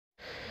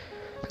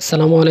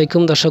আসসালামু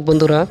আলাইকুম দর্শক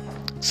বন্ধুরা,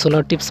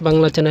 সোলার টিপস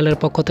বাংলা চ্যানেলের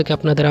পক্ষ থেকে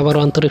আপনাদের আবারও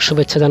আন্তরিক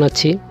শুভেচ্ছা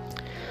জানাচ্ছি।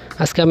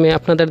 আজকে আমি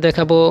আপনাদের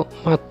দেখাবো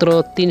মাত্র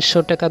 300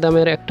 টাকা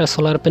দামের একটা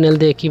সোলার প্যানেল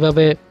দিয়ে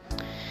কিভাবে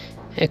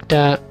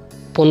একটা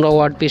 15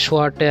 ওয়াট 20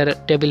 ওয়াটের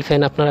টেবিল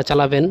ফ্যান আপনারা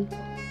চালাবেন।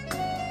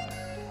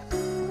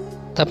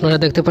 তো আপনারা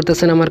দেখতে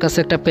পারতেছেন আমার কাছে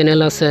একটা প্যানেল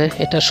আছে।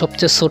 এটা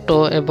সবচেয়ে ছোট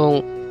এবং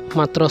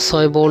মাত্র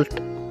 6 ভোল্ট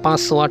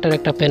 5 ওয়াটের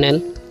একটা প্যানেল।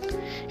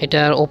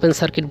 এটার ওপেন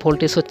সার্কিট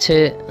ভোল্টেজ হচ্ছে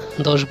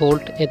 10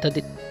 ভোল্ট।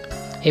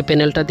 এই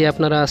প্যানেলটা দিয়ে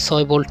আপনারা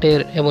 6 ভোল্টের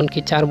এমনকি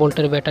 4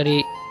 ভোল্টের ব্যাটারি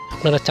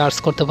আপনারা চার্জ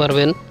করতে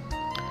পারবেন।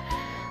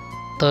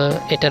 তো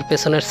এটার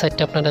পেছনের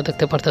সাইডটা আপনারা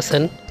দেখতে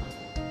পারতেছেন।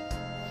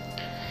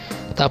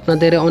 তো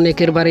আপনাদের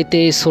অনেকের বাড়িতে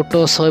ছোট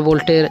 6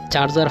 ভোল্টের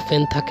চার্জার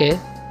ফ্যান থাকে।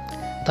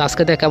 তো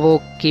আজকে দেখাবো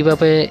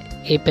কিভাবে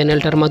এই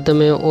প্যানেলটার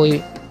মাধ্যমে ওই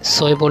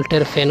 6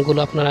 ভোল্টের ফ্যানগুলো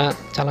আপনারা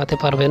চালাতে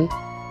পারবেন।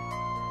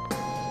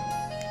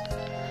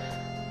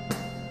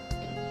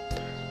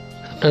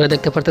 আপনারা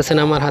দেখতে পারতেছেন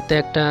আমার হাতে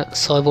একটা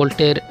 6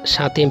 ভোল্টের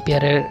 7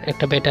 এম্পিয়ারের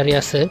একটা ব্যাটারি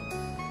আছে।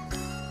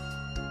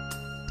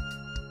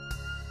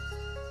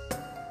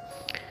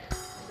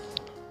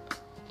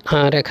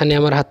 আর এখানে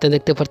আমার হাতে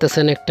দেখতে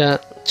পারতেছেন একটা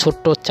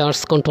ছোট্ট চার্জ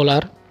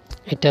কন্ট্রোলার।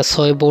 এটা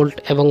 6 ভোল্ট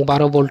এবং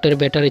 12 ভোল্টের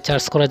ব্যাটারি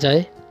চার্জ করা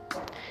যায়।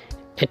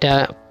 এটা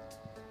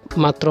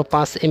মাত্র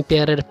 5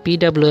 এম্পিয়ারের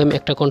PWM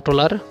একটা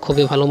কন্ট্রোলার,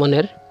 খুবই ভালো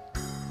মানের।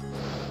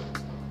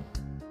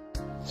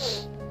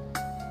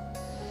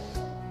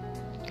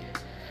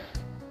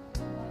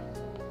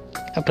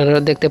 আপনারা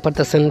দেখতে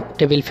পারতেছেন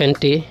টেবিল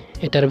ফ্যানটি,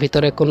 এটার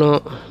ভিতরে কোনো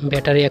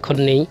ব্যাটারি এখন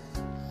নেই।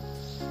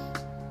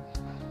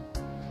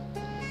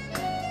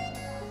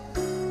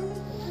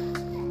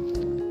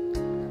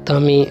 তো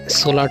আমি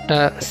সোলারটা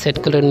সেট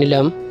করে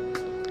নিলাম।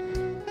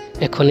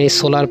 এখন এই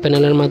সোলার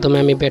প্যানেলের মাধ্যমে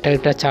আমি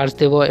ব্যাটারিটা চার্জ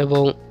দেব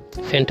এবং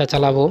ফ্যানটা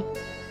চালাবো।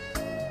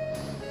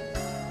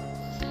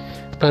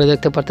 আপনারা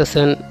দেখতে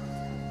পারতেছেন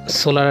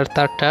সোলারের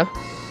তারটা।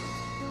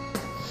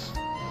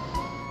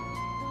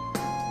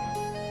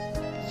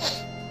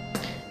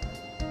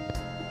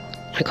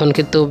 এখন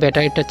কিন্তু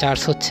ব্যাটারিটা চার্জ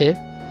হচ্ছে।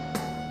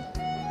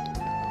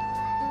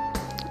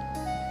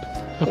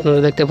 আপনারা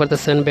দেখতে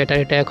পারতেছেন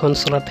ব্যাটারিটা এখন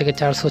সোলার থেকে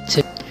চার্জ হচ্ছে।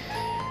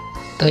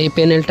 তো এই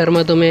প্যানেলটার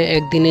মাধ্যমে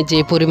একদিনে যে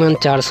পরিমাণ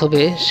চার্জ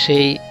হবে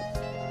সেই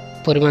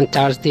পরিমাণ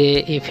চার্জ দিয়ে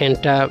এই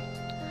ফ্যানটা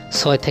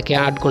 6 থেকে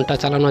 8 ঘন্টা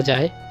চালানো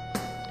যায়।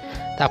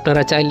 তা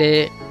আপনারা চাইলে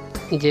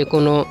যে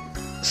কোনো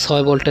 6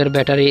 ভোল্টের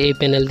ব্যাটারি এই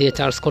প্যানেল দিয়ে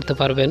চার্জ করতে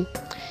পারবেন।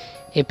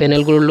 এই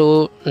প্যানেলগুলো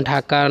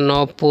ঢাকা,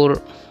 নবপুর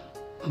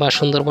বা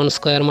সুন্দরবন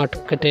স্কয়ার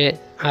মার্কেটে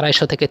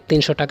 250 থেকে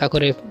 300 টাকা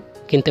করে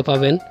কিনতে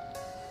পাবেন।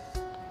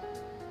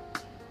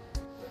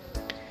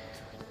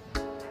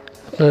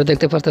 আপনারা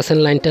দেখতে পারতেছেন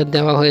লাইনটা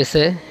দেওয়া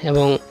হয়েছে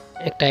এবং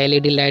একটা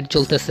LED লাইট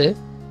জ্বলতেছে।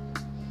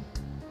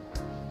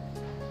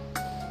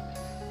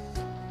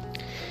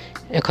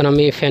 এখন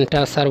আমি ফ্যানটা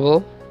ছাড়বো।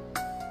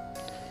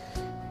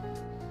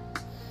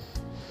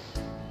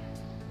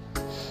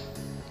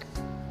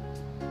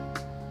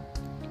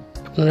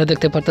 আপনারা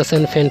দেখতে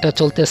পারতেছেন ফ্যানটা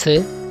চলতেছে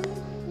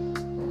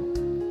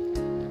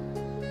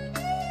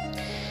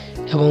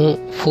এবং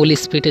ফুল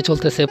স্পিডে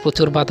চলতেছে,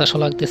 প্রচুর বাতাসও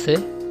লাগতেছে।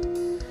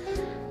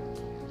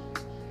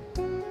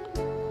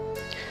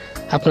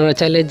 আপনারা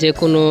চাইলে যে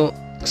কোনো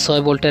 6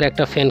 ভোল্টের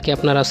একটা ফ্যানকে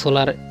আপনারা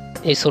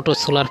এই ছোট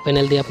সোলার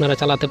প্যানেল দিয়ে আপনারা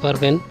চালাতে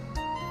পারবেন।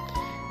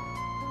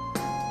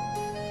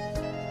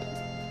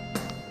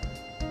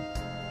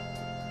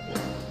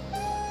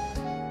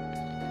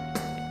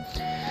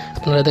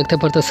 আপনারা দেখতে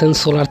পারতেছেন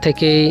সোলার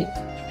থেকেই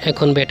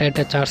এখন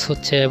ব্যাটারিটা চার্জ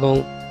হচ্ছে এবং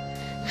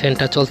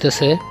ফ্যানটা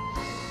চলতেছে।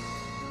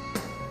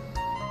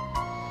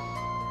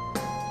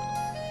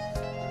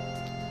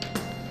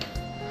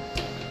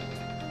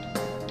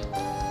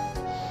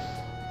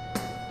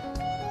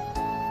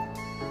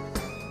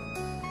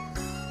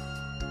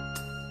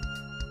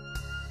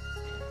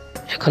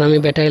 এখন আমি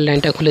ব্যাটারির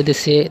লাইনটা খুলে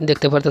দিচ্ছি।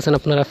 দেখতে পারতেছেন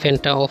আপনারা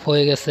ফ্যানটা অফ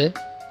হয়ে গেছে।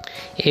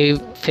 এই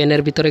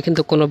ফ্যানের ভিতরে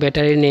কিন্তু কোনো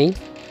ব্যাটারি নেই।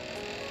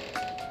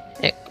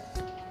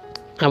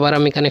 আবার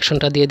আমি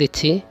কানেকশনটা দিয়ে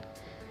দিচ্ছি।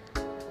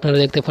 আপনারা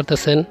দেখতে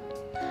পারতেছেন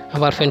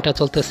আবার ফ্যানটা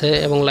চলতেছে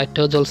এবং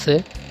লাইটটাও জ্বলছে।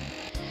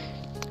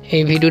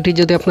 এই ভিডিওটি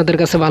যদি আপনাদের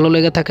কাছে ভালো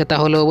লেগে থাকে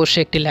তাহলে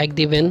অবশ্যই একটি লাইক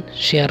দিবেন,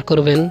 শেয়ার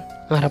করবেন।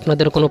 আর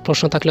আপনাদের কোনো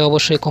প্রশ্ন থাকলে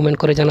অবশ্যই কমেন্ট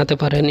করে জানাতে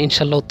পারেন,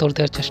 ইনশাল্লাহ উত্তর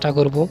দেওয়ার চেষ্টা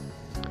করব।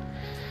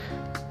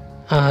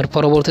 আর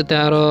পরবর্তীতে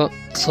আরও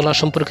সোলার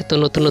সম্পর্কিত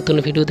নতুন নতুন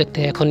ভিডিও দেখতে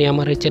এখনই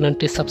আমার এই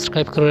চ্যানেলটি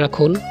সাবস্ক্রাইব করে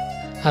রাখুন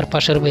আর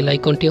পাশের বেল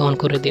আইকনটি অন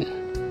করে দিন।